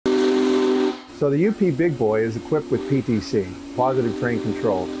So the UP Big Boy is equipped with PTC, Positive Train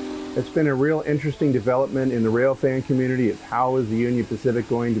Control. It's been a real interesting development in the railfan community. It's how is the Union Pacific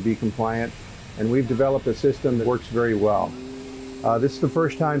going to be compliant? And we've developed a system that works very well. This is the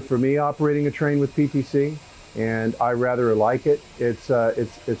first time for me operating a train with PTC, and I rather like it. It's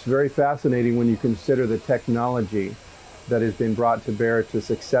very fascinating when you consider the technology that has been brought to bear to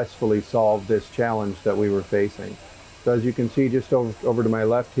successfully solve this challenge that we were facing. So as you can see just over to my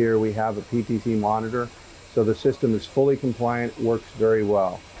left here, we have a PTC monitor. So the system is fully compliant, works very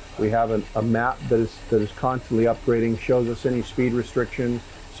well. We have a map that is constantly upgrading, shows us any speed restrictions,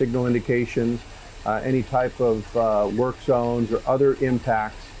 signal indications, any type of work zones or other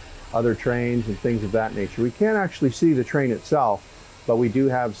impacts, other trains and things of that nature. We can't actually see the train itself, but we do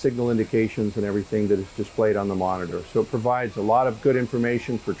have signal indications and everything that is displayed on the monitor. So it provides a lot of good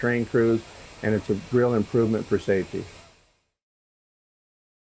information for train crews, and it's a real improvement for safety.